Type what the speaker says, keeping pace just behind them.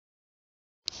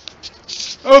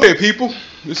Okay, people,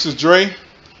 this is Dre,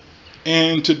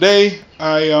 and today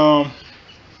I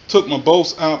took my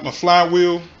bolts out my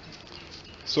flywheel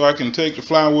so I can take the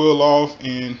flywheel off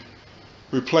and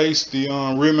replace the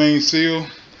rear main seal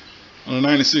on a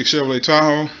 96 Chevrolet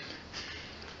Tahoe.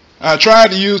 I tried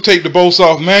to take the bolts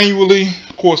off manually.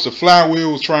 Of course, the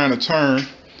flywheel was trying to turn,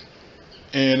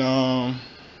 and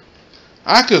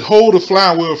I could hold the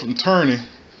flywheel from turning,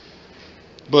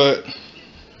 but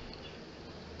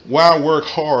why work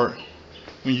hard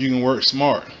when you can work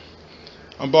smart?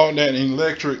 I bought that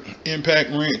electric impact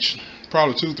wrench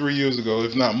probably 2-3 years ago,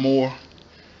 if not more.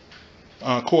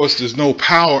 Of course, there's no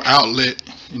power outlet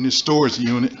in this storage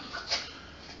unit,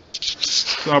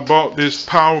 so I bought this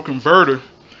power converter.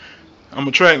 I'm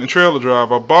a tractor trailer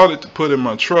driver. I bought it to put in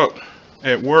my truck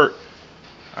at work.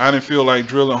 I didn't feel like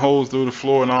drilling holes through the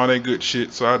floor and all that good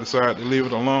shit, so I decided to leave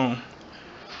it alone.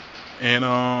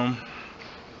 And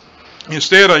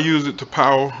instead, I use it to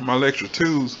power my electric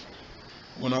tools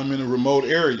when I'm in a remote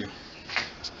area.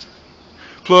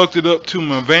 Plugged it up to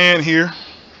my van here,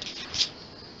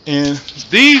 and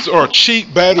these are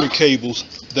cheap battery cables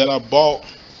that I bought.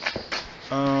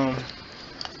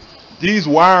 These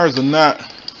wires are not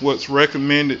what's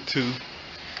recommended to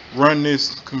run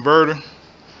this converter,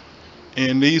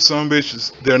 and these some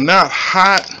bitches, they're not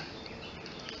hot,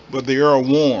 but they are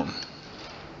warm.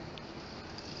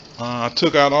 I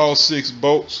took out all 6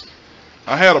 bolts.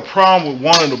 I had a problem with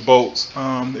one of the bolts.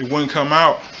 It wouldn't come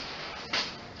out,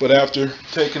 but after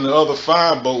taking the other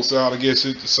 5 bolts out, I guess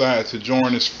it decided to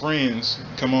join its friends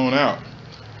and come on out.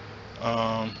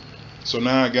 So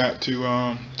now I got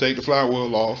to take the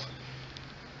flywheel off,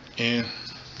 and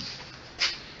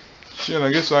shit,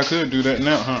 I guess I could do that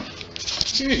now, huh?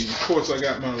 Okay, of course I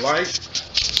got my light.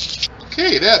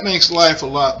 Okay, that makes life a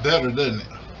lot better, doesn't it?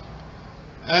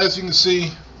 As you can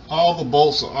see, all the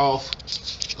bolts are off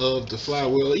of the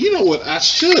flywheel. You know what? I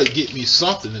should get me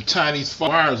something to tie these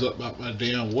wires up out my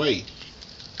damn way,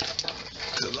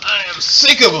 because I am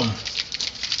sick of them.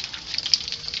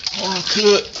 Or I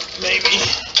could maybe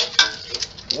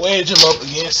wedge them up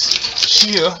against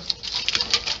here,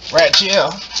 right here.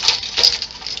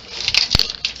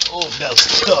 Oh,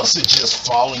 that's because it's just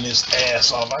falling this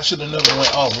ass off. I should have never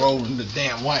went off-roading the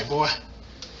damn white boy.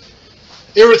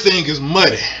 Everything is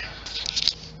muddy.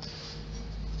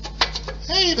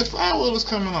 Hey, the flywheel is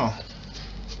coming on.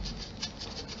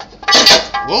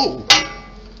 Whoa.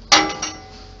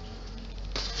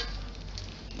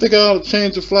 Think I ought to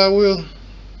change the flywheel?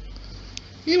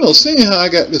 You know, seeing how I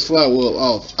got this flywheel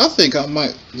off, I think I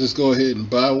might just go ahead and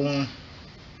buy one.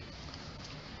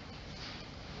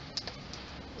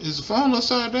 Is the phone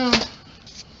upside down?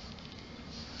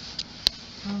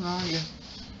 Hold on, yeah.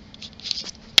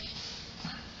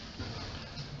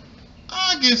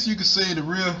 I guess you could say the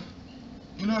real,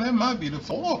 you know, that might be the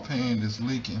oil pan that's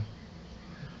leaking,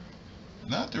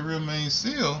 not the rear main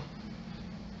seal.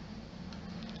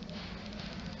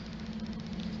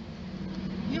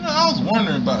 You know, I was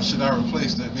wondering about, should I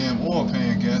replace that damn oil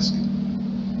pan gasket?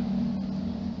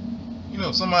 You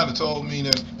know, somebody told me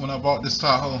that when I bought this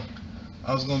Tahoe,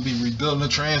 I was going to be rebuilding the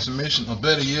transmission, or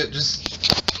better yet,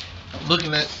 just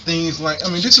looking at things like, I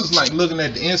mean, this is like looking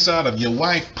at the inside of your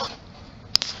wife.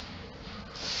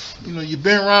 You know, you've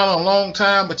been around a long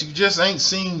time, but you just ain't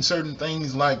seen certain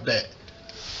things like that.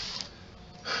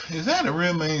 Is that a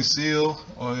rear main seal,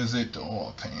 or is it the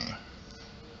oil pan?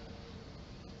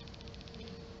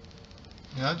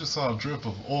 Yeah, I just saw a drip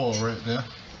of oil right there.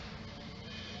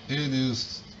 It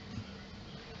is,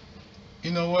 you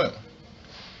know what?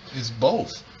 It's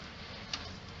both.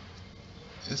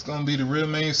 It's gonna be the rear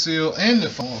main seal and the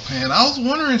oil pan. I was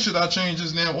wondering, should I change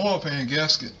this damn oil pan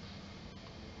gasket?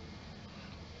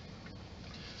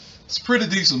 It's a pretty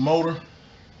decent motor,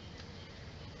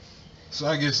 so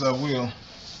I guess I will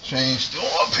change the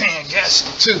oil pan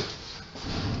gasket too.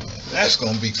 That's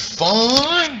gonna be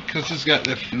fun, cause it's got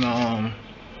that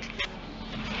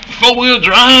 4-wheel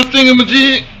drive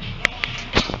thingamajig.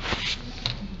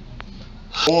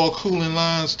 Oil cooling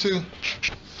lines too.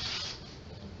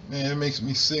 Man, it makes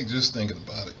me sick just thinking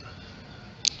about it.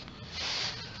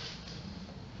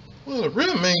 Well, the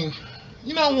rear main,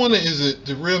 you know, I wonder, is it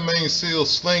the rear main seal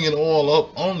slinging oil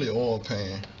up on the oil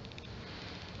pan?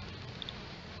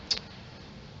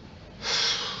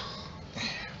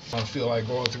 I don't feel like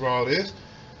going through all this.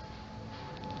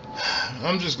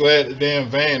 I'm just glad the damn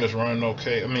van is running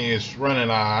okay. I mean, it's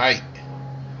running alright.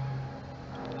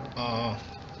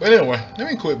 But anyway, let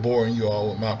me quit boring you all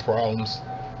with my problems.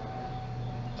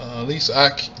 At least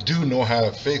I do know how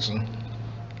to fix them.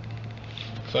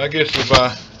 So I guess if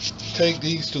I take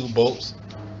these 2 bolts,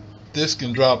 this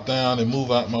can drop down and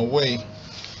move out my way.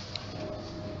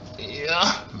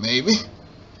 Yeah, maybe.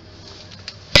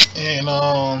 And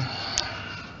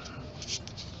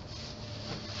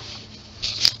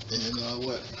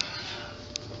what?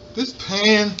 This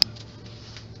pan.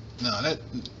 No, that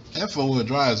 4-wheel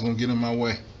drive is gonna get in my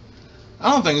way.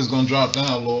 I don't think it's gonna drop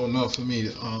down low enough for me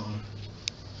to.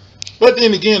 But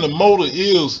then again, the motor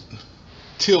is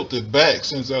tilted back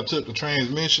since I took the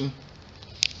transmission.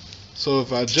 So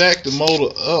if I jack the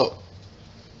motor up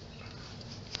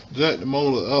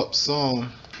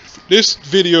some. This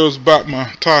video is about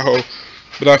my Tahoe,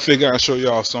 but I figure I'll show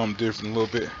y'all something different a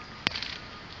little bit.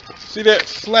 See that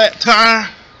flat tire?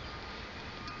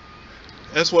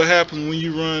 That's what happens when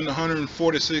you run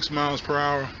 146 miles per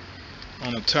hour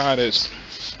on a tire that's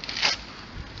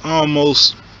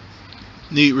almost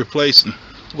need replacing.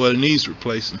 Well, it needs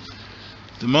replacing.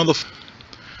 The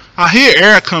I hear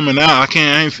air coming out.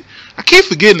 I keep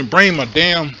forgetting to bring my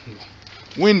damn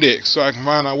Windex so I can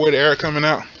find out where the air coming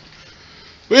out.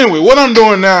 But anyway, what I'm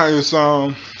doing now is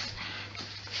I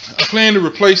plan to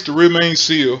replace the rear main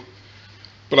seal,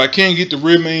 but I can't get the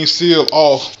rear main seal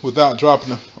off without dropping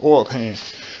the oil pan.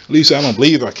 At least I don't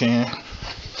believe I can.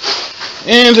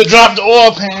 And to drop the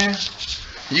oil pan,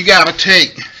 you gotta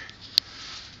take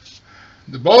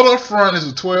the bolt up front is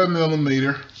a 12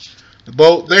 millimeter. The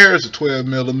bolt there is a 12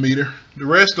 millimeter. The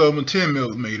rest of them are 10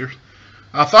 millimeters.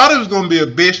 I thought it was going to be a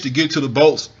bitch to get to the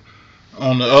bolts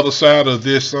on the other side of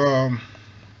this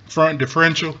front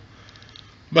differential,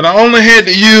 but I only had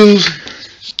to use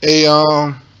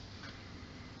a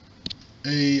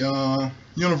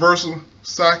universal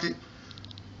socket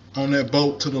on that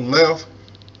bolt to the left.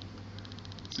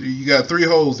 So you got 3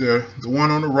 holes there. The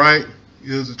one on the right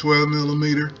is a 12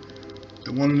 millimeter.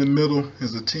 The one in the middle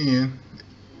is a 10.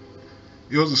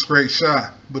 It was a straight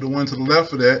shot, but the one to the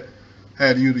left of that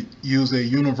had you to use a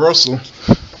universal,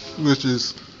 which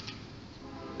is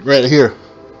right here.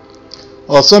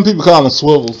 Or some people call them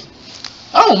swivels.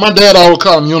 My dad always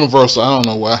called them universal. I don't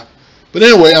know why. But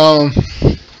anyway,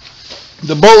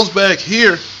 the bolts back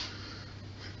here.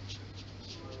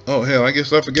 Oh hell, I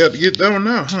guess I forgot to get that one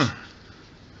now, huh?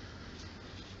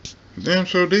 Damn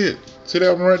sure did. See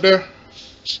that one right there?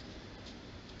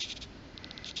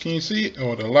 Can you see it?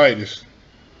 Oh, the light is.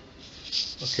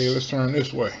 Okay, let's turn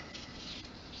this way.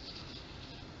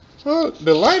 Well,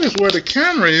 the light is where the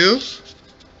camera is.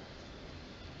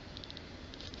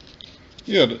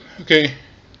 Yeah, okay.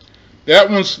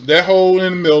 That hole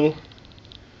in the middle.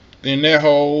 Then that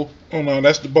hole. Oh no,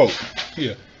 that's the bolt.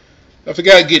 Yeah. I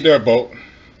forgot to get that bolt.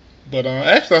 But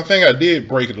actually, I think I did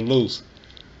break it loose.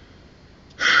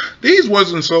 These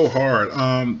wasn't so hard.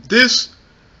 This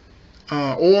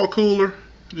oil cooler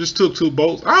just took 2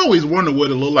 bolts. I always wondered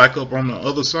what it looked like up on the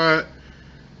other side.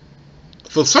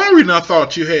 For some reason, I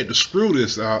thought you had to screw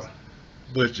this out,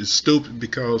 but it's stupid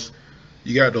because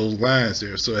you got those lines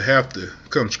there, so it have to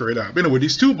come straight out. But anyway,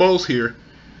 these 2 bolts here,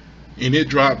 and it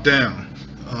dropped down.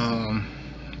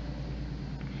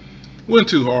 Wasn't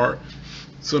too hard.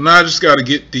 So now I just got to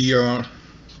get the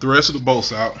rest of the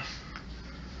bolts out,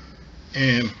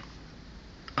 and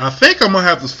I think I'm gonna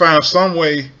have to find some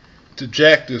way to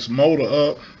jack this motor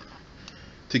up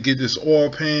to get this oil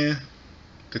pan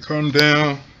to come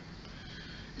down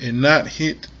and not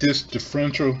hit this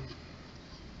differential.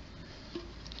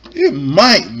 It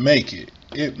might make it.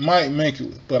 It might make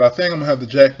it, but I think I'm gonna have to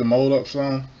jack the motor up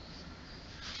some.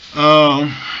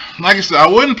 Like I said, I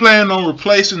wasn't planning on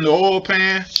replacing the oil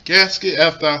pan gasket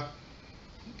after I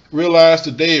realized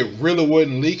today it really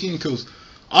wasn't leaking, because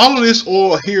all of this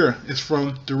oil here is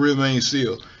from the rear main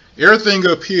seal. Everything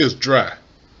up here is dry,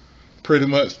 pretty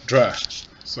much dry.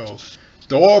 So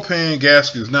the oil pan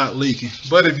gasket is not leaking.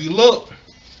 But if you look,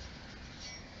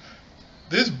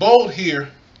 this bolt here,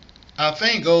 I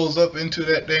think goes up into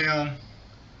that damn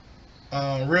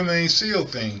rear main seal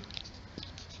thing.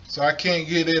 So I can't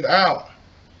get it out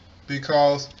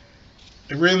because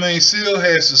the rear main seal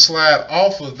has to slide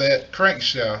off of that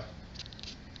crankshaft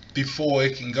before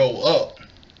it can go up.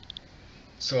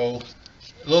 So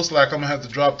it looks like I'm gonna have to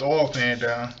drop the oil pan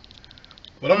down,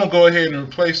 but I'm gonna go ahead and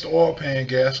replace the oil pan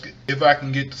gasket if I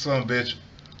can get the son of a bitch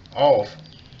off.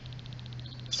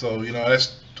 So you know,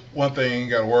 that's one thing you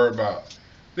ain't gotta worry about.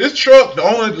 This truck, the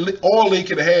only oil leak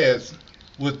it has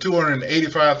with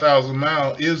 285,000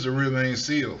 miles is the rear main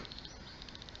seal.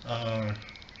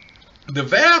 The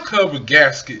valve cover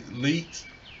gasket leaks,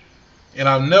 and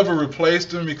I've never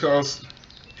replaced them because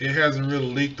it hasn't really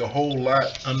leaked a whole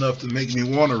lot enough to make me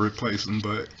want to replace them.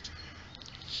 But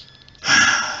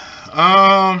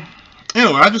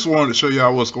anyway, I just wanted to show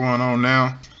y'all what's going on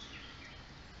now.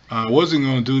 I wasn't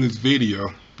going to do this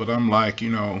video, but I'm like, you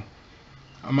know,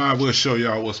 I might as well show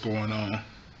y'all what's going on.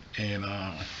 And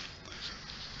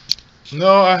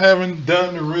No, I haven't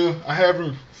done I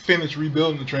haven't finished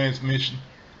rebuilding the transmission.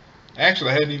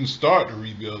 Actually, I hadn't even started to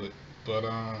rebuild it, but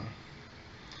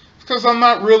it's because I'm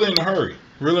not really in a hurry.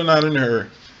 Really not in a hurry.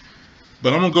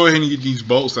 But I'm gonna go ahead and get these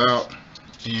bolts out.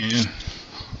 And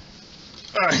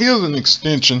here's an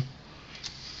extension,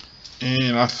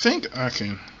 and I think I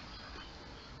can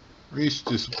reach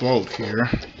this bolt here.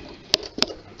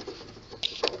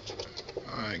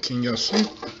 All right, can y'all see?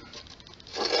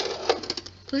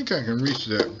 I think I can reach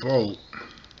that bolt.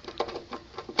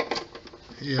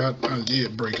 Yeah, I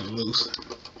did break it loose.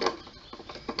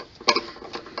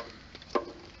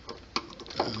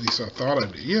 At least I thought I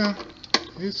did. Yeah,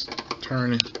 it's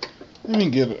turning. Let me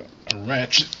get a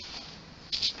ratchet.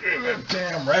 That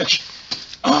damn ratchet.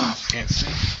 Oh, can't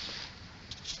see.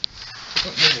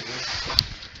 Oh, there it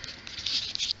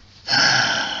is.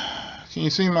 Can you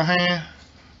see my hand?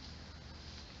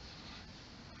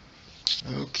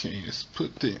 Okay, let's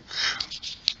put that.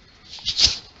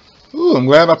 Ooh, I'm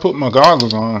glad I put my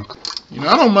goggles on. You know,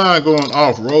 I don't mind going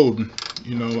off-roading.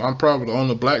 You know, I'm probably the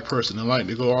only black person that like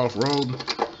to go off-roading.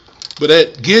 But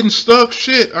at getting stuck,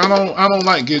 shit, I don't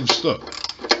like getting stuck.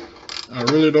 I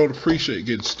really don't appreciate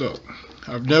getting stuck.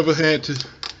 I've never had to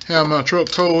have my truck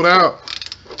towed out,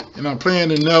 and I plan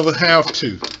to never have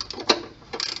to.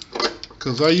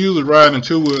 Cause I usually ride in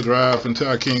two-wheel drive until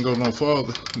I can't go no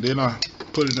further. Then I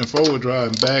put it in four-wheel drive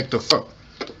and back the fuck.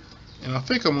 And I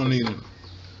think I'm gonna need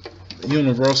a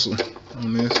universal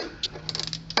on this.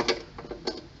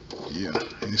 Yeah,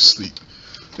 it's sleep.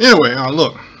 Anyway,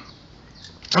 look,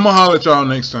 I'm gonna holler at y'all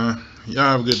next time.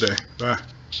 Y'all have a good day. Bye.